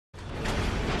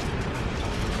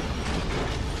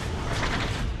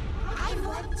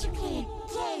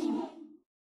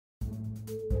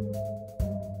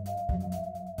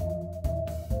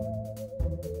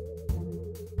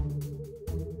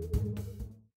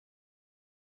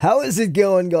How is it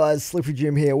going, guys? Slippery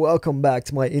Jim here. Welcome back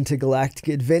to my Intergalactic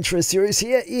Adventurer series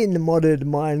here in modded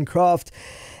Minecraft.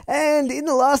 And in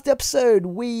the last episode,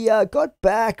 we got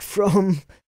back from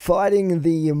fighting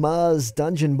the Mars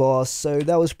dungeon boss, so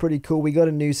that was pretty cool. We got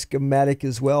a new schematic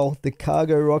as well, the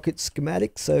cargo rocket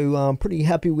schematic, so I'm pretty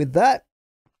happy with that.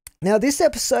 Now, this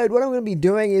episode, what I'm going to be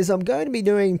doing is I'm going to be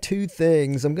doing two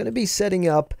things. I'm going to be setting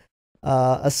up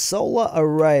a solar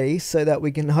array so that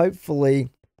we can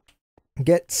hopefully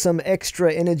get some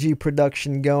extra energy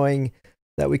production going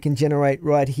that we can generate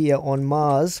right here on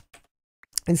Mars,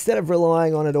 instead of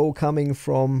relying on it all coming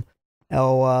from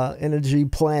our energy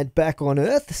plant back on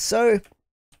Earth. So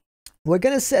we're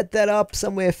going to set that up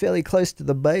somewhere fairly close to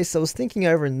the base. I was thinking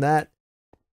over in that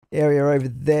area over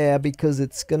there because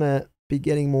it's going to be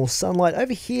getting more sunlight.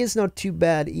 Over here is not too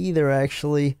bad either,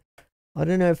 actually. I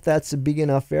don't know if that's a big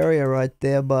enough area right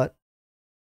there, but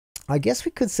I guess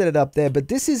we could set it up there. But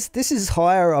this is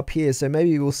higher up here, so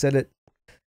maybe we'll set it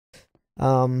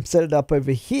up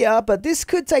over here. But this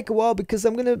could take a while because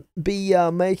I'm going to be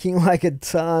making like a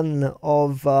ton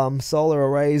of solar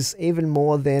arrays, even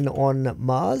more than on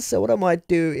Mars. So what I might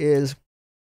do is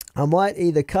I might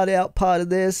either cut out part of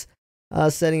this,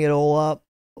 setting it all up,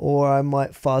 or I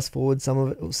might fast forward some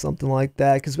of it or something like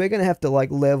that, because we're going to have to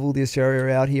like level this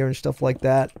area out here and stuff like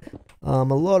that. A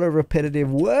lot of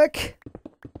repetitive work,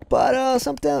 but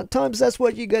sometimes that's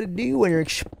what you got to do when you're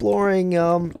exploring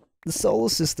the solar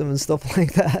system and stuff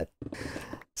like that.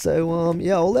 So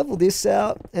yeah, I'll level this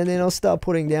out, and then I'll start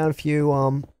putting down a few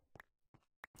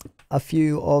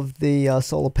of the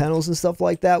solar panels and stuff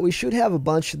like that. We should have a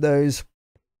bunch of those.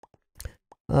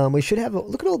 We should have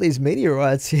look at all these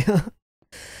meteorites here.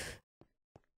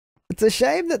 It's a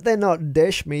shame that they're not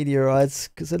Dash meteorites,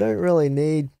 because I don't really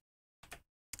need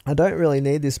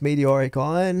this meteoric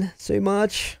iron so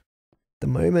much at the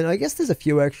moment. I guess there's a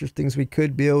few extra things we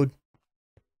could build.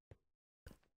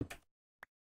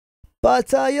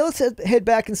 But yeah, let's head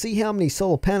back and see how many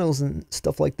solar panels and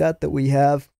stuff like that we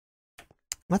have.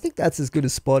 I think that's as good a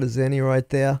spot as any right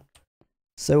there.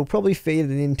 So we'll probably feed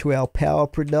it into our power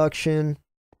production.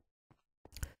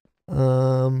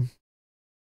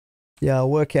 Yeah,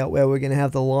 I'll work out where we're going to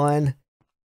have the line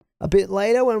a bit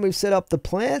later when we've set up the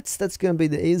plants. That's going to be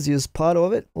the easiest part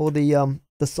of it, or the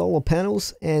solar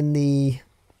panels and the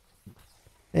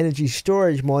energy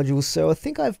storage modules. So I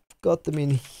think I've got them in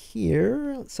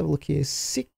here. Let's have a look here.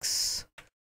 6.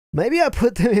 Maybe I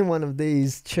put them in one of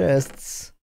these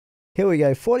chests. Here we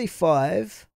go.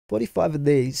 45 of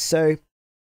these. So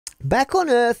back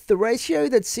on Earth, the ratio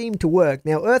that seemed to work.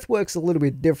 Now, Earth works a little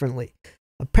bit differently.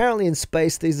 Apparently in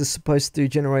space, these are supposed to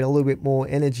generate a little bit more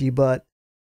energy, but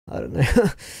I don't know.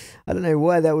 I don't know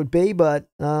why that would be, but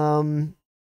on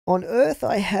Earth,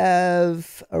 I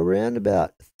have around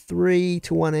about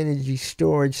 3-to-1 energy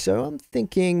storage. So I'm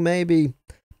thinking maybe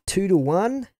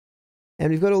 2-to-1. And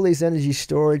we've got all these energy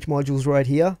storage modules right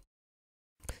here.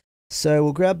 So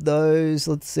we'll grab those.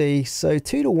 Let's see. So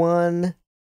 2-to-1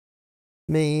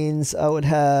 means I would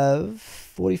have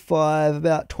 45,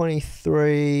 about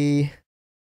 23.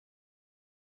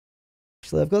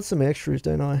 Actually, I've got some extras,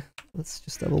 don't I? Let's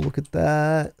just have a look at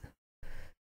that.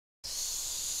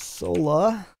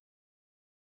 Solar.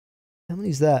 How many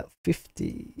is that?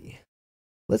 50.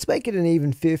 Let's make it an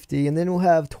even 50, and then we'll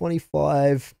have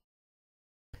 25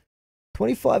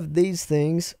 of these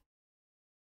things.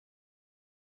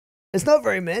 It's not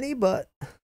very many, but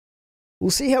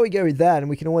we'll see how we go with that, and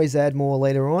we can always add more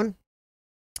later on.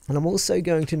 And I'm also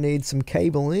going to need some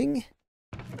cabling.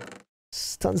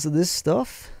 Tons of this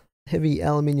stuff. Heavy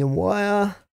aluminium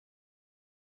wire.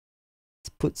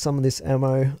 Let's put some of this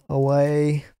ammo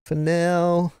away for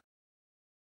now,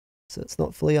 so it's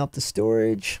not fully up to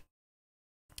storage.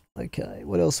 Okay,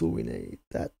 what else will we need?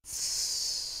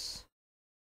 That's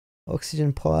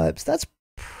oxygen pipes. That's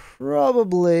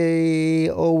probably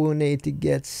all we'll need to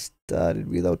get started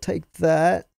with. I'll take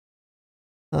that.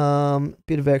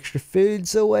 Bit of extra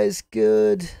food's always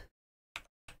good.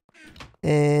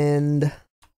 And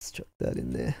let's chuck that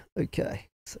in there. Okay,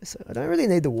 so I don't really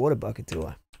need the water bucket, do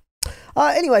I?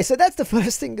 Anyway, so that's the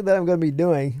first thing that I'm going to be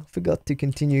doing. I forgot to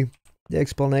continue the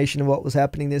explanation of what was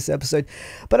happening this episode.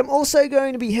 But I'm also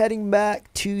going to be heading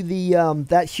back to the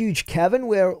that huge cavern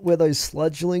where those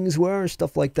sludgelings were and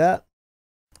stuff like that.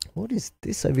 What is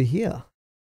this over here?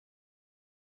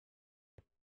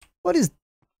 What is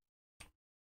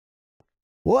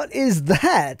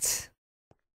that?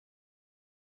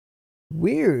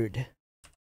 Weird.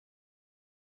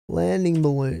 Landing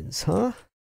balloons, huh?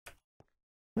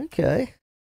 Okay.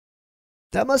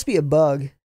 That must be a bug.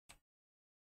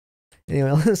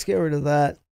 Anyway, let's get rid of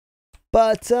that.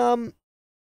 But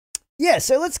yeah,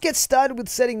 so let's get started with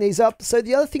setting these up. So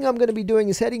the other thing I'm going to be doing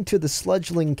is heading to the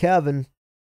Sludgeling Cavern.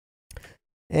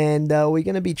 And we're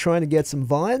going to be trying to get some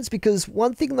vines, because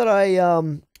one thing that I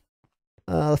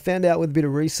found out with a bit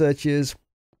of research is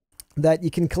that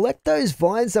you can collect those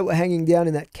vines that were hanging down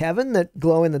in that cavern that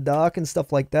glow in the dark and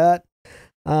stuff like that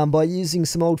by using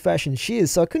some old-fashioned shears.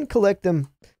 So I couldn't collect them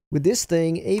with this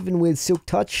thing, even with Silk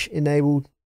Touch enabled.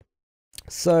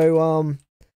 So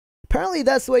apparently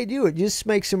that's the way you do it. You just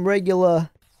make some regular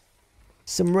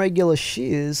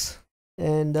shears,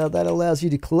 and that allows you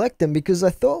to collect them, because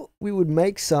I thought we would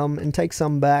make some and take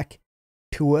some back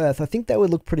to Earth. I think that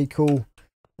would look pretty cool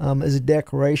as a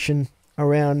decoration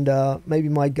around maybe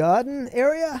my garden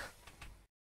area.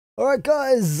 Alright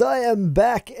guys, I am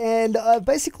back, and I've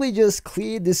basically just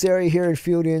cleared this area here and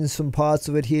filled in some parts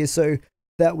of it here so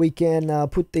that we can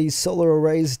put these solar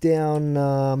arrays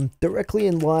down directly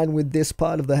in line with this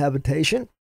part of the habitation.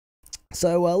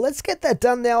 So let's get that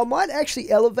done now. I might actually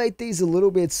elevate these a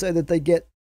little bit so that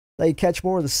they catch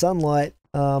more of the sunlight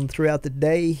throughout the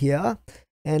day here.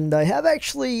 And I have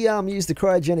actually used the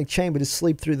cryogenic chamber to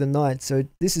sleep through the night. So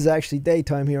this is actually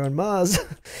daytime here on Mars,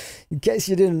 in case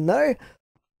you didn't know.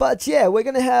 But yeah, we're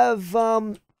going to have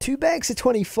 2 banks of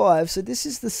 25. So this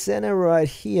is the center right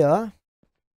here.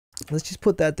 Let's just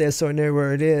put that there so I know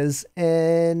where it is.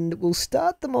 And we'll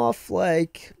start them off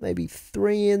like maybe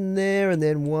 3 in there and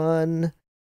then 1.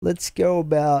 Let's go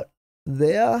about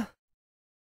there.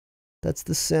 That's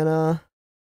the center.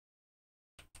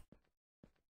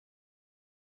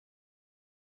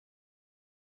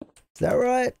 Is that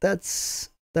right? That's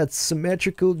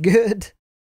symmetrical. Good.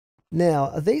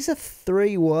 Now, these are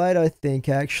 3 wide, I think,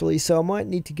 actually. So I might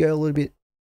need to go a little bit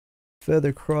further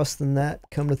across than that,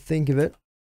 come to think of it.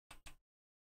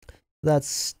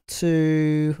 That's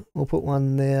 2. We'll put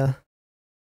 1 there.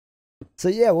 So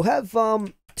yeah, we'll have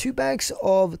 2 banks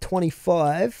of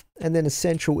 25 and then a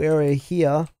central area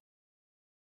here.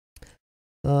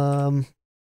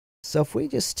 So if we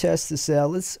just test this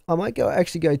out, I might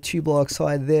actually go 2 blocks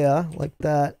high there, like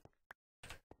that.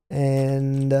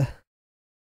 And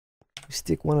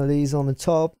stick one of these on the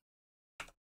top.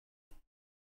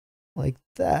 Like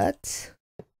that.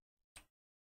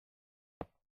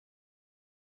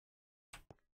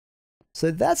 So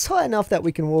that's high enough that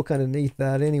we can walk underneath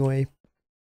that anyway.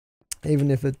 Even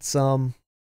if it's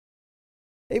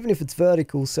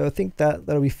vertical, so I think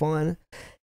that'll be fine.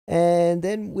 And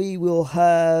then we will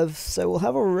have, so we'll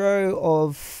have a row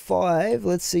of 5.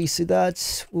 Let's see, so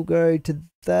we'll go to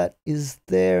that is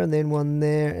there, and then 1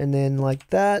 there, and then like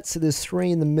that. So there's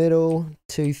 3 in the middle,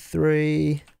 2,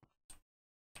 3,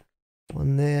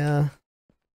 1 there.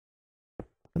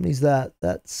 How many's that?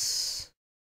 That's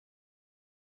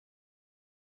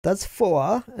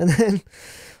 4, and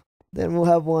then we'll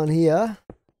have 1 here.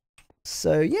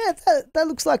 So yeah, that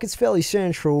looks like it's fairly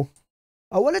central.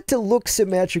 I want it to look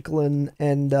symmetrical and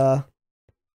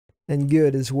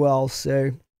good as well.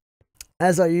 So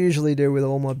as I usually do with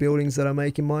all my buildings that I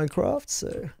make in Minecraft.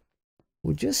 So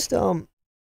we'll just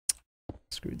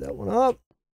screw that one up.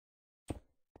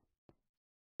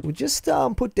 We'll just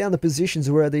put down the positions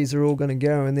where these are all going to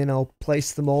go, and then I'll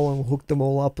place them all and hook them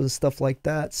all up and stuff like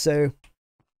that. So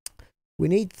we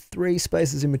need 3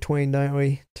 spaces in between, don't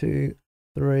we? 2,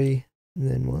 3, and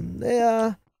then 1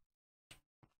 there.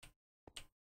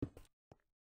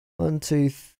 1, 2,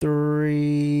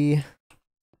 3,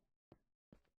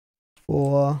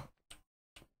 4,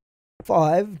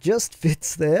 5 just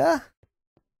fits there.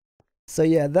 So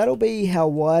yeah, that'll be how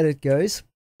wide it goes.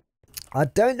 I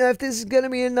don't know if this is going to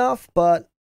be enough, but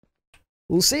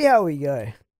we'll see how we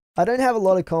go. I don't have a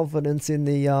lot of confidence in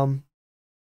the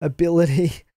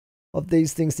ability of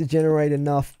these things to generate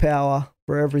enough power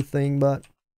for everything, but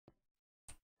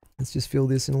let's just fill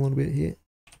this in a little bit here.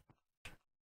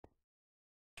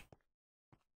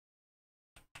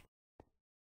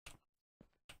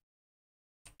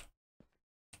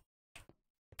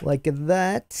 Like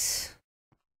that.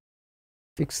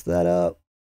 Fix that up.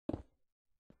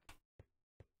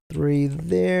 3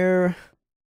 there.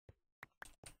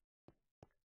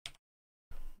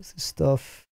 What's this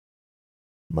stuff?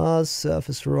 Mars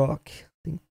surface rock. I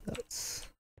think that's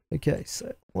okay.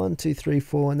 So 1, 2, 3,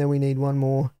 4, and then we need 1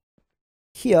 more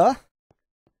here.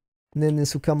 And then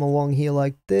this will come along here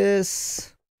like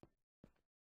this.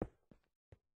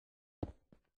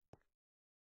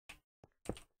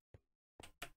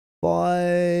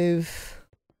 Five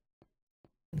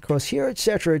across here,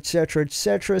 etc., etc.,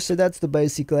 etc. So that's the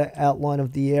basic outline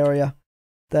of the area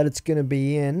that it's going to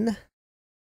be in.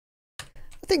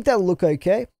 I think that'll look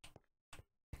okay.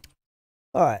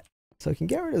 All right, so I can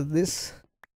get rid of this.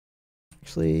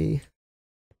 Actually,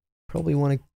 probably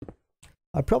want to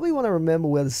I probably want to remember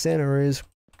where the center is.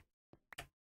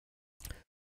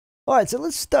 Alright, so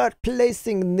let's start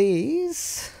placing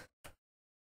these.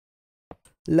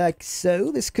 Like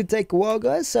so. This could take a while,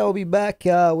 guys, so I'll be back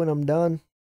when I'm done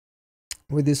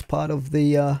with this part of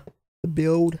the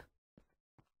build.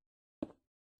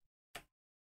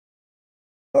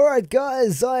 Alright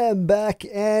guys, I am back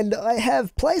and I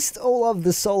have placed all of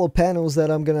the solar panels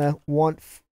that I'm going to want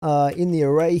in the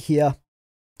array here.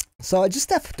 So I just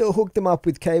have to hook them up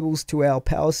with cables to our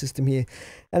power system here.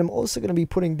 And I'm also going to be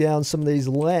putting down some of these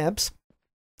lamps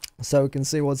so we can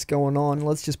see what's going on.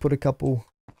 Let's just put a couple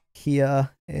here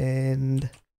and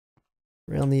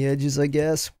around the edges, I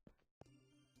guess.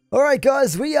 Alright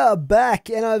guys, we are back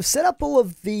and I've set up all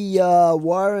of the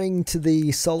wiring to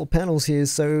the solar panels here.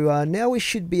 So now we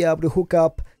should be able to hook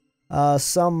up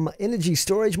some energy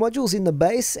storage modules in the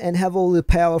base and have all the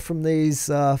power from these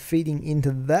feeding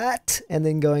into that and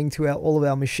then going to all of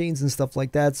our machines and stuff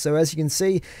like that. So as you can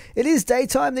see, it is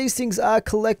daytime. These things are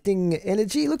collecting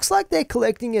energy. Looks like they're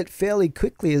collecting it fairly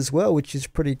quickly as well, which is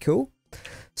pretty cool.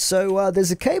 So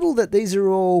there's a cable that these are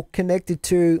all connected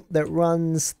to that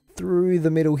runs through the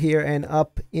middle here and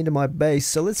up into my base.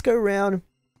 So let's go around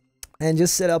and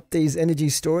just set up these energy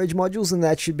storage modules, and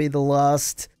that should be the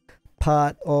last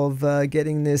part of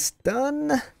getting this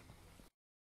done.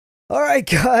 Alright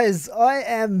guys, I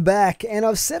am back and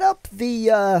I've set up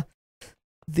our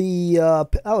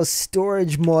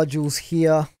storage modules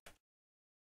here.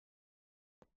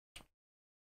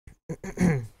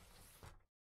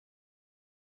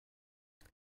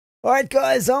 Alright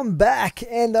guys, I'm back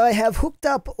and I have hooked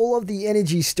up all of the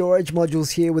energy storage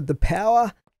modules here with the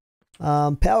power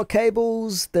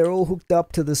cables. They're all hooked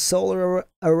up to the solar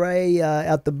array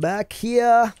out the back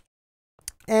here,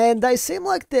 and they seem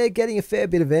like they're getting a fair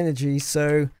bit of energy,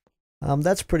 so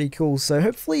that's pretty cool. So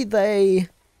hopefully they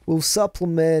will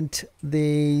supplement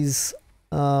these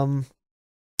resonant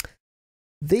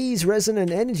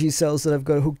energy cells that I've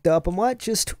got hooked up. I might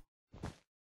just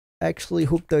actually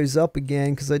hook those up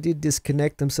again because I did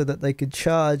disconnect them so that they could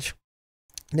charge.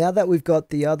 Now that we've got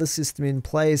the other system in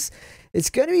place,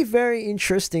 it's going to be very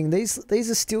interesting. These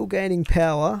are still gaining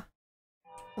power.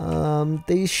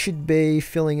 These should be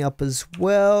filling up as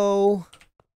well.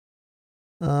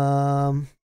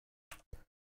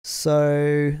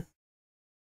 So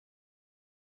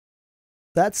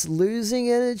that's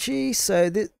losing energy. So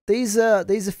these are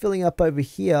filling up over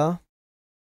here.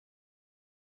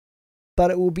 But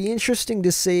it will be interesting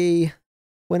to see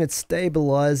when it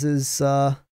stabilizes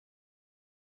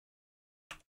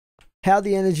how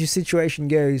the energy situation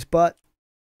goes. But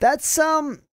that's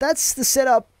the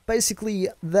setup basically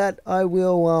that I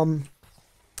will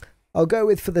I'll go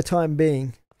with for the time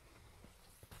being.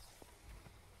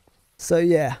 So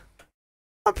yeah,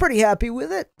 I'm pretty happy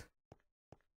with it.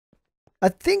 I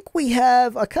think we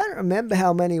have, I can't remember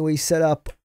how many we set up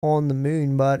on the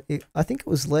moon, but I think it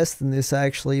was less than this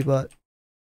actually, but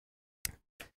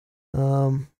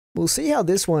we'll see how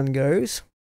this one goes.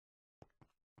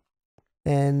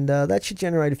 And that should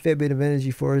generate a fair bit of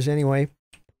energy for us anyway.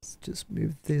 Let's just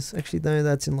move this. Actually, no,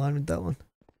 that's in line with that one.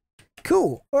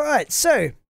 Cool. Alright,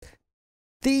 so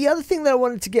the other thing that I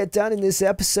wanted to get done in this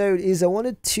episode is I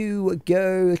wanted to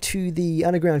go to the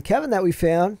underground cavern that we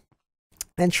found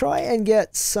and try and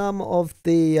get some of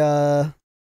the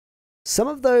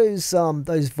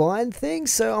those vine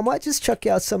things. So I might just chuck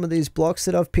out some of these blocks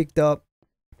that I've picked up.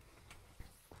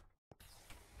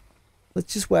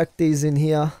 Let's just whack these in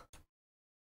here.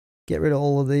 Get rid of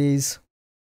all of these.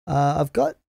 I've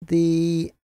got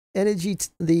the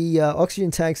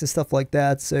oxygen tanks and stuff like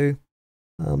that. So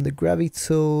the gravity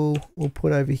tool we'll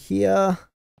put over here.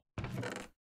 I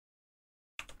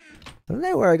don't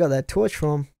know where I got that torch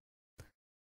from.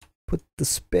 Put the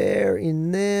spare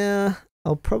in there.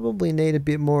 I'll probably need a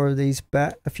bit more of these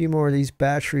a few more of these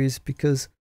batteries because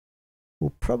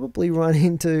we'll probably run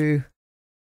into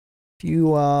a few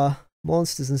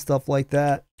monsters and stuff like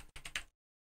that.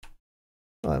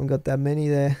 I haven't got that many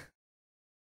there.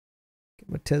 Get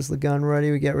my Tesla gun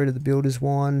ready. We get rid of the builder's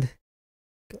wand.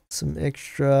 Got some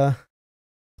extra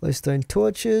glowstone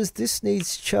torches. This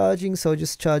needs charging, so I'll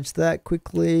just charge that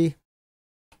quickly.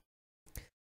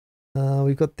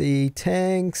 We've got the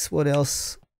tanks. What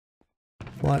else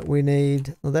might we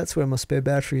need? Well, that's where my spare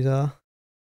batteries are.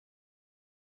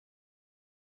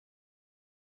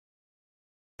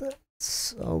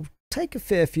 I'll take a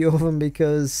fair few of them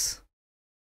because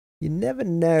you never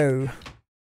know.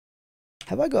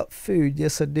 Have I got food?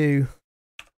 Yes, I do.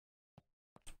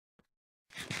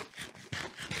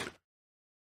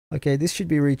 Okay, this should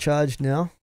be recharged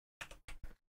now.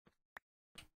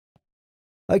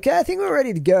 Okay, I think we're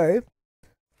ready to go.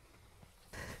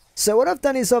 So what I've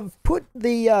done is I've put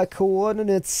the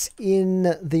coordinates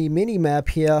in the mini-map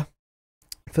here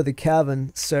for the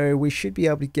cavern, so we should be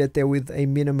able to get there with a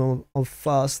minimum of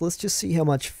fast. Let's just see how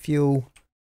much fuel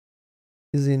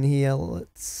is in here.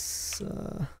 Let's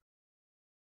oh,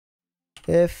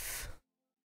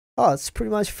 it's pretty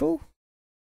much full.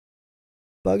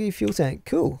 Buggy fuel tank,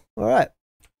 cool. All right,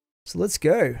 so let's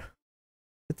go.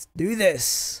 Let's do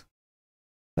this.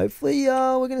 Hopefully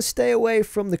we're gonna stay away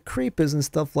from the creepers and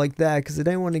stuff like that, because I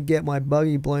don't want to get my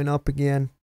buggy blown up again.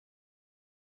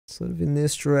 Sort of in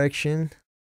this direction.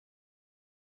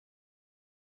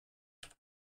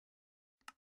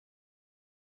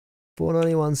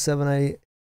 $491,780.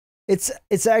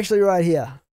 It's actually right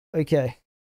here. Okay.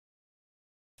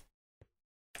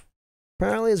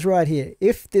 Apparently it's right here.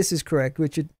 If this is correct,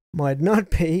 which it might not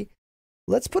be,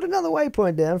 let's put another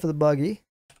waypoint down for the buggy.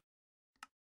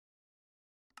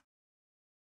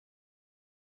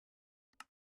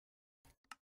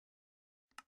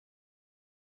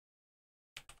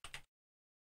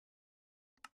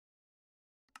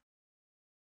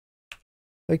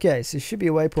 Okay, so there should be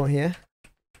a waypoint here.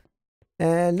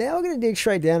 And now we're going to dig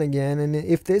straight down again, and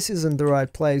if this isn't the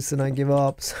right place, then I give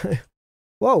up. So,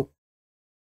 whoa.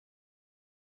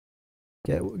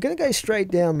 Okay, we're going to go straight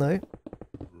down though.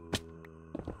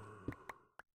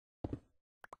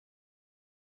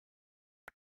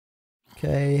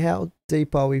 Okay, how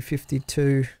deep are we?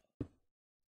 52.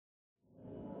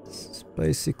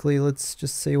 Basically, let's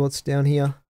just see what's down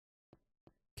here.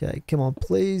 Okay, come on,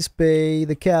 please be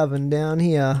the cavern down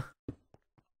here.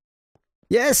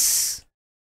 Yes!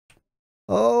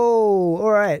 Oh,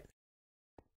 alright.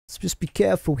 Let's just be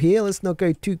careful here. Let's not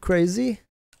go too crazy.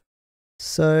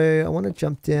 So, I want to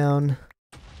jump down.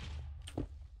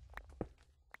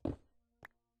 Let's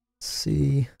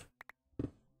see.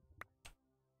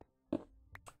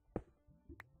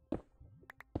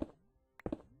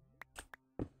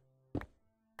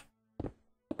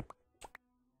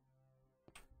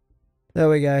 There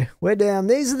we go. We're down.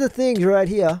 These are the things right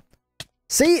here.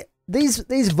 See, these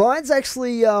vines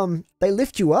actually they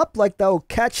lift you up. Like they'll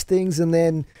catch things and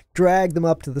then drag them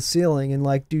up to the ceiling and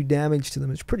like do damage to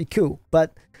them. It's pretty cool.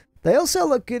 But they also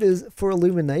look good as for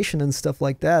illumination and stuff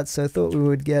like that. So I thought we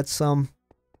would get some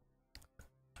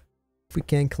if we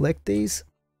can collect these.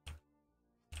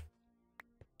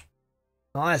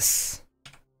 Nice.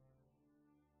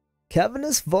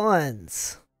 Cavernous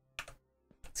vines.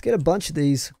 Let's get a bunch of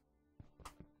these.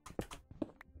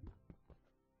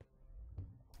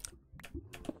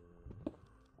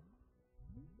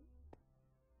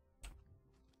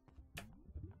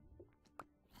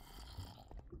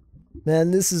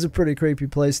 Man, this is a pretty creepy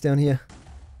place down here.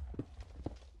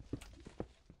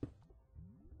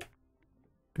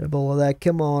 Grab all of that.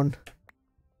 Come on.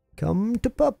 Come to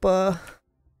Papa.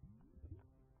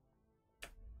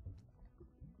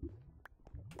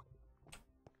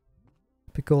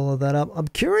 Pick all of that up. I'm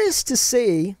curious to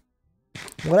see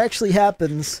what actually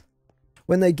happens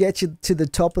when they get you to the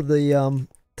top of the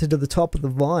top of the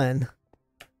vine.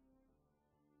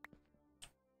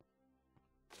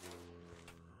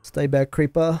 Stay back,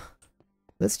 creeper.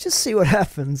 Let's just see what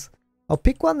happens. I'll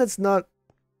pick one that's not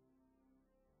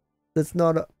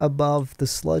above the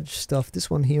sludge stuff. This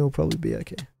one here will probably be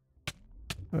okay.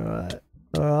 Alright.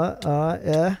 Alright,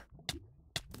 yeah.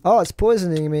 Oh, it's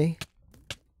poisoning me.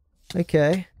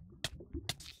 Okay.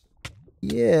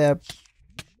 Yeah.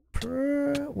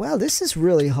 Wow, this is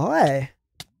really high.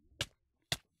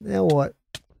 Now what?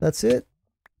 That's it?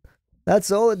 That's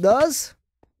all it does?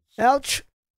 Ouch.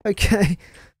 Okay.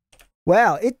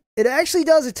 Wow, it actually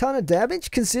does a ton of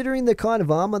damage considering the kind of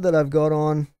armor that I've got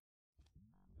on.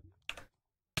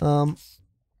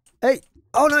 Hey,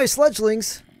 oh no,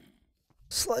 sludgelings.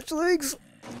 Sludgelings.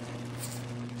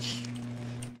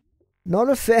 Not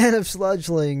a fan of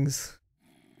sludgelings.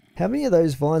 How many of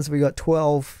those vines have we got?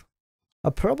 12. I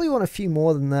probably want a few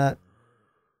more than that.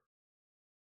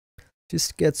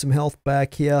 Just get some health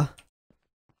back here.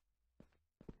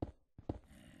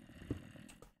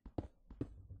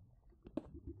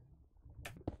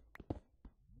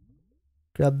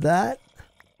 Grab that.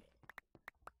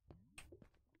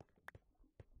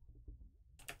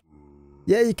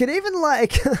 Yeah, you can even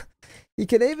like you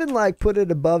can even like put it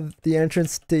above the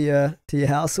entrance to your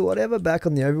house or whatever back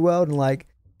on the overworld, and like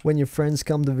when your friends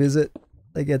come to visit,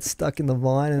 they get stuck in the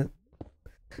vine. And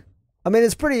I mean,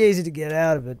 it's pretty easy to get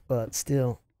out of it, but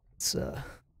still, it's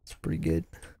pretty good.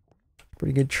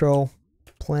 Pretty good troll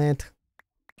plant.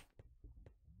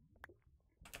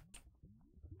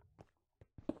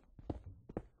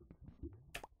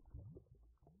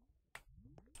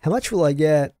 How much will I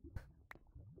get?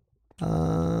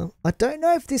 I don't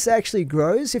know if this actually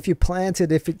grows, if you plant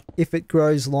it, if it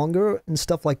grows longer and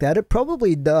stuff like that. It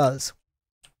probably does.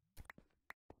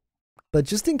 But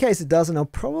just in case it doesn't, I'll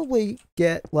probably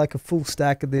get like a full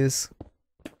stack of this.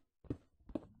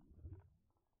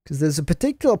 Because there's a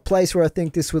particular place where I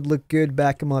think this would look good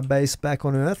back in my base back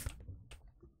on Earth.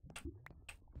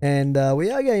 And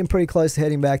we are getting pretty close to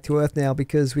heading back to Earth now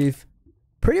because we've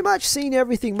pretty much seen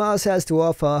everything Mars has to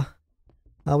offer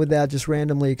without just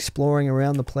randomly exploring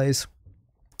around the place.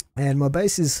 And my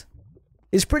base is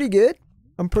pretty good.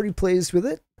 I'm pretty pleased with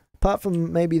it. Apart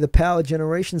from maybe the power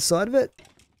generation side of it.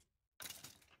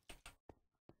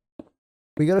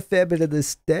 We got a fair bit of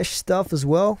this dash stuff as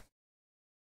well.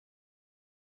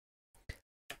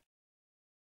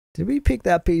 Did we pick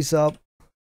that piece up?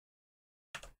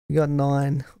 We got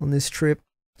 9 on this trip,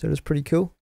 so that's pretty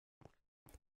cool.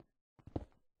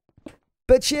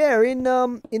 But yeah, in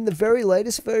the very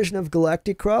latest version of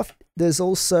Galacticraft, there's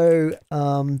also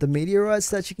the meteorites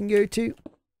that you can go to,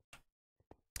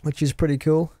 which is pretty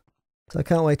cool. So I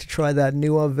can't wait to try that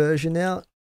newer version out.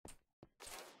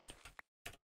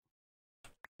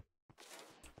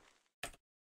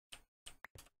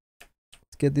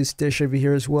 Let's get this dish over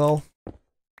here as well.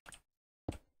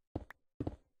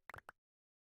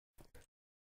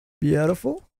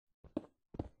 Beautiful.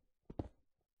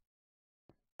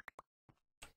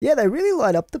 Yeah, they really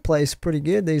light up the place pretty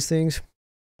good, these things.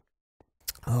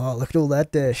 Oh, look at all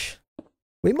that dash.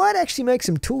 We might actually make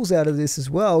some tools out of this as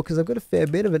well, because I've got a fair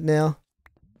bit of it now.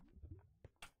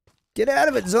 Get out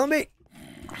of it, zombie!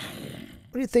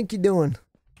 What do you think you're doing?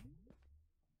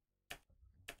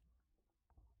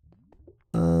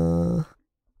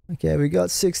 Okay, we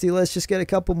got 60. Let's just get a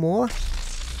couple more.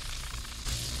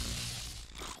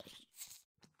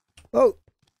 Oh,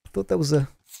 I thought that was a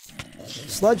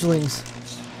sludgelings.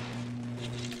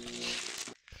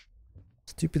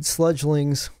 Stupid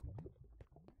sludgelings.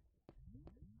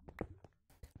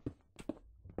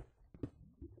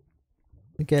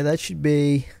 Okay, that should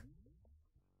be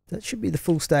the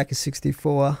full stack of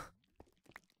 64.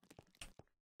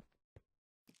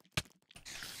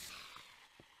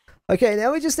 Okay,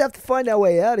 now we just have to find our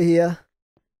way out of here.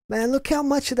 Man, look how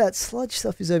much of that sludge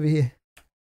stuff is over here.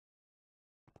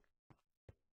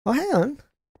 Oh, hang on.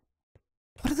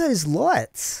 What are those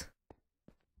lights?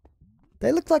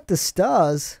 They look like the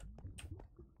stars.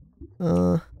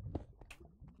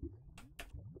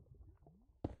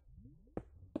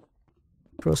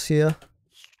 Across here.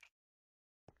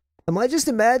 Am I just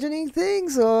imagining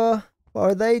things, or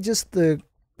are they just the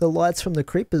lights from the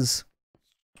creepers?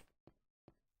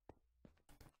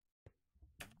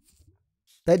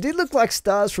 They did look like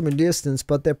stars from a distance,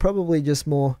 but they're probably just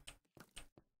more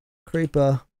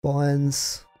creeper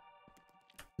vines.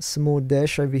 There's some more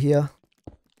dash over here.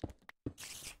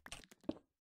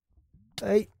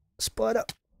 Hey, spider.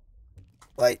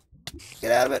 Wait,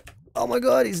 get out of it. Oh my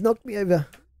god, he's knocked me over.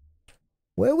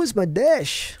 Where was my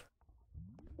dash?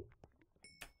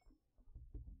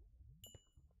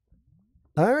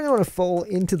 I don't really want to fall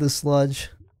into the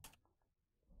sludge.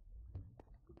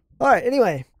 Alright,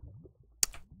 anyway.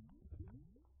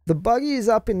 The buggy is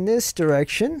up in this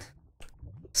direction.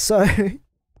 So,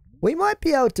 we might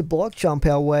be able to block jump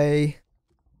our way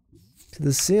to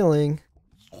the ceiling.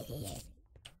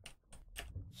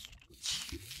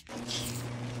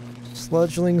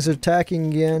 Sludgelings are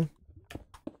attacking again.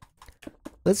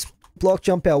 Let's block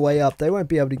jump our way up. They won't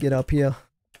be able to get up here.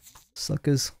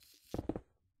 Suckers.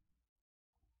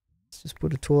 Let's just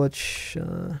put a torch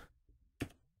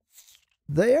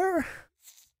there.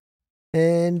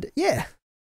 And yeah.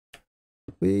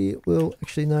 We will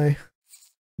actually no.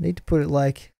 Need to put it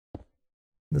like on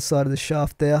the side of the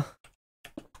shaft there.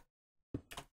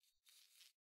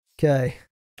 Okay.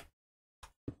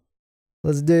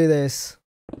 Let's do this.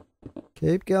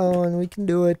 Keep going, we can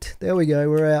do it. There we go,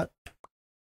 we're out.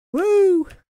 Woo!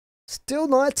 Still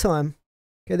nighttime.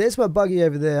 Okay, there's my buggy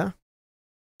over there.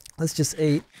 Let's just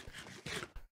eat.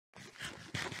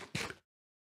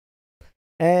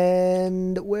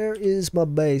 And where is my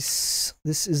base?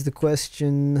 This is the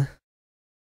question.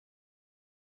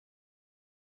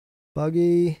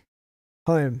 Buggy.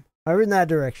 Home. Over in that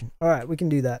direction. Alright, we can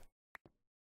do that.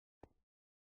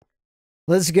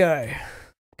 Let's go.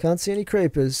 Can't see any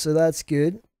creepers, so that's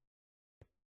good.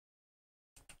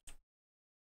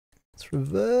 Let's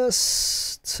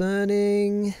reverse.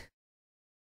 Turning.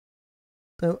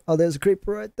 Oh, there's a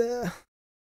creeper right there.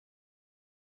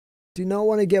 Do not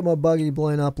want to get my buggy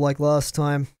blown up like last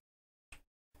time.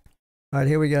 Alright,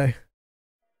 here we go.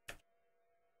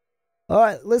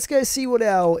 Alright, let's go see what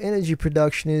our energy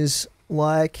production is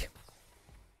like.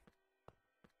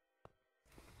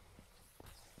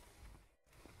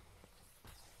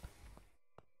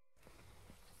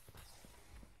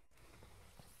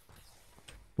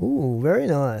 Ooh, very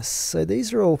nice. So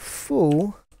these are all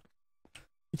full,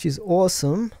 which is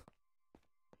awesome.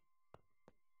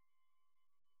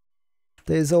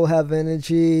 These all have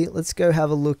energy. Let's go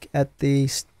have a look at the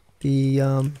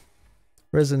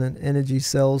resonant energy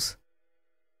cells.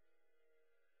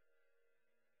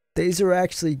 These are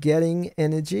actually getting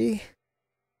energy.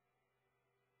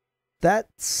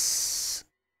 That's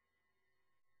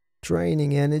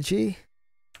draining energy.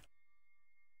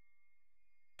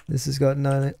 This has got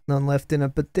none left in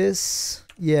it, but this,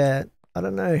 yeah, I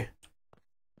don't know.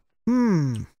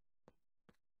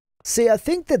 See, I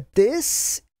think that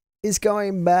this is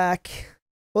going back,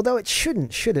 although it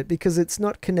shouldn't, should it? Because it's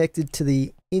not connected to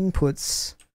the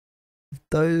inputs.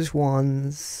 Those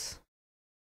ones.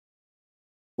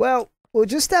 Well, we'll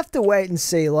just have to wait and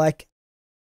see, like,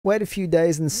 wait a few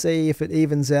days and see if it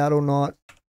evens out or not.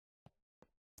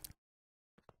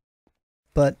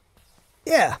 But,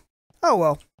 yeah. Oh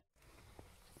well.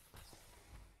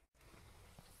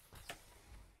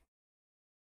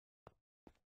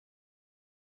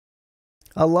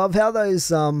 I love how those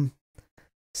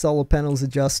solar panels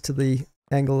adjust to the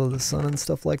angle of the sun and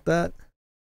stuff like that.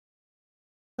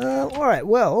 Alright,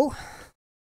 well,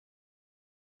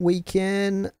 we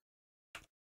can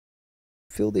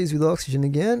fill these with oxygen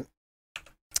again.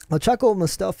 I'll chuck all my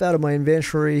stuff out of my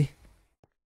inventory.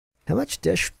 How much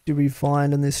dash did we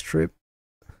find on this trip?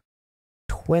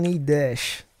 20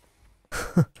 dash.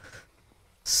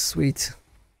 Sweet.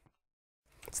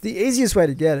 It's the easiest way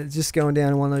to get it, just going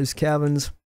down one of those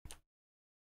caverns.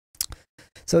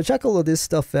 So I'll chuck all of this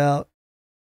stuff out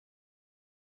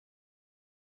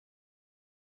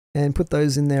and put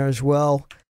those in there as well.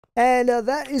 And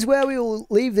that is where we will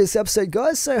leave this episode,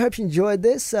 guys. So I hope you enjoyed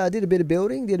this. Did a bit of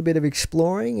building, did a bit of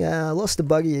exploring, lost a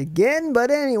buggy again.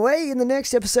 But anyway, in the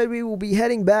next episode, we will be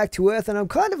heading back to Earth. And I'm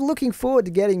kind of looking forward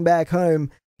to getting back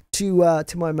home to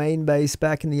my main base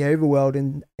back in the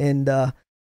overworld. And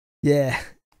yeah,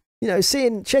 you know,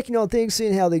 checking on things,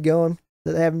 seeing how they're going,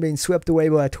 that they haven't been swept away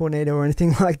by a tornado or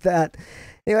anything like that.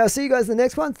 Anyway, I'll see you guys in the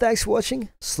next one. Thanks for watching.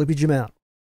 Sleepy Jim out.